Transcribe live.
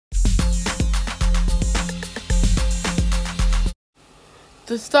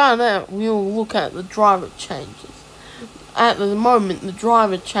To start out, we'll look at the driver changes. At the moment, the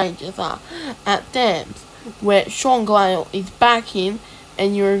driver changes are at Dams, where Sean Glale is back in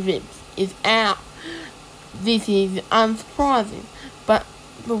and Eurovips is out. This is unsurprising, but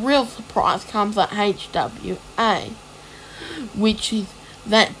the real surprise comes at HWA, which is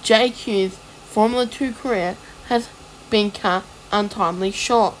that JQ's Formula 2 career has been cut untimely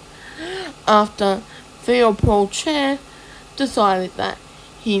short after Theo Chair decided that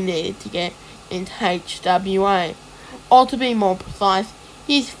he needed to get into HWA, or to be more precise,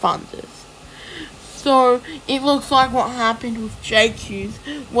 his funders. So it looks like what happened with JQ's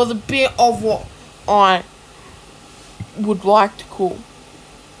was a bit of what I would like to call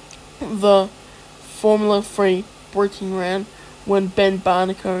the Formula 3 Britain round when Ben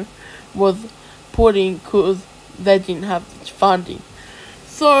Barnacle was put in because they didn't have much funding.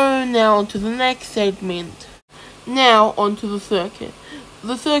 So now on to the next segment. Now on to the circuit.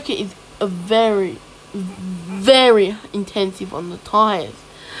 The circuit is very intensive on the tyres.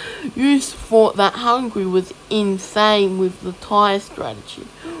 You thought that Hungary was insane with the tyre strategy.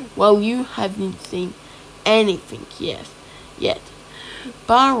 Well, you haven't seen anything yet.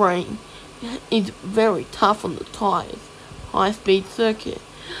 Bahrain is very tough on the tyres. High-speed circuit.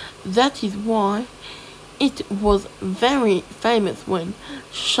 That is why it was very famous when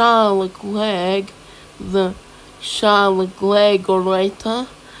Charles Leclerc, the Charles Leclerc orator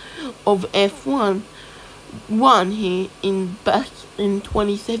of F1, won here back in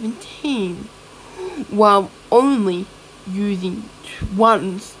 2017, while only using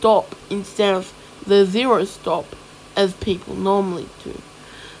one stop instead of the zero stop as people normally do.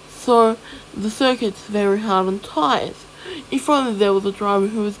 So the circuit's very hard on tyres. If only there was a driver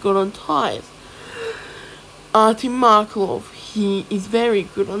who was good on tyres. Artem Markelov, he is very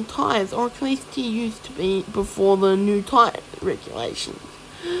good on tyres, or at least he used to be before the new tyre regulations.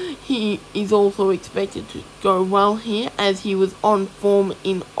 He is also expected to go well here, as he was on form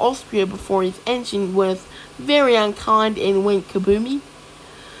in Austria before his engine was very unkind and went kaboomy.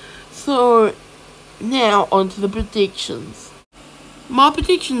 So now on to the predictions. My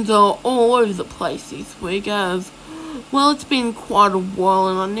predictions are all over the place this week, as well, it's been quite a while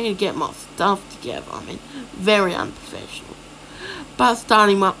and I need to get my stuff together. I mean, very unprofessional. But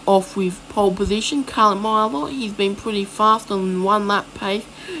starting off with pole position, Carl Milo, he's been pretty fast on one lap pace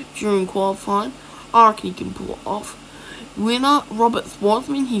during qualifying. I reckon he can pull it off. Winner, Robert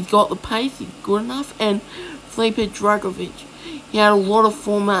Schwarzman, he's got the pace, he's good enough. And Felipe Dragovic, he had a lot of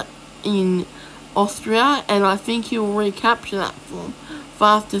format in Austria, and I think he will recapture that form.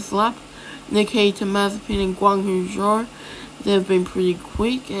 Fastest lap, Nikita Mazepin and Guangyu Zhou, they've been pretty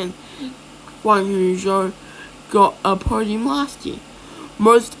quick, and Guangyu Zhou got a podium last year.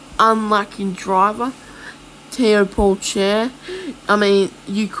 Most unlucky driver, Theo Chair. I mean,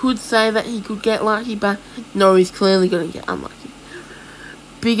 you could say that he could get lucky, but no, he's clearly going to get unlucky.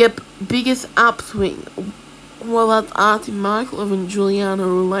 Biggest upswing, well, that's Artem Markelov and Giuliano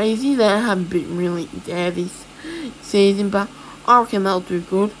Rulesi. They haven't been really there this season, but I reckon they'll do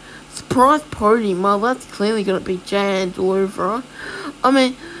good. Surprise podium, well, that's clearly going to be Jan Deluvra. I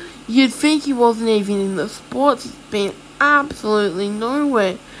mean, you'd think he wasn't even in the sports. He's been absolutely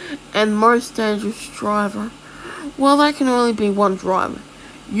nowhere. And most dangerous driver, well, that can only be one driver.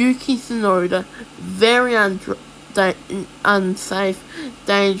 Yuki Tsunoda, very unsafe,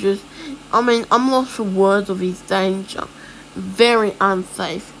 dangerous. I mean, I'm lost for words of his danger. Very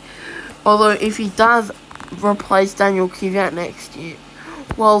unsafe. Although, if he does replace Daniel Kvyat next year,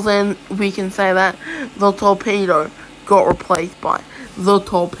 well, then we can say that the Torpedo got replaced by the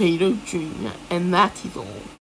Torpedo Jr. And that is all.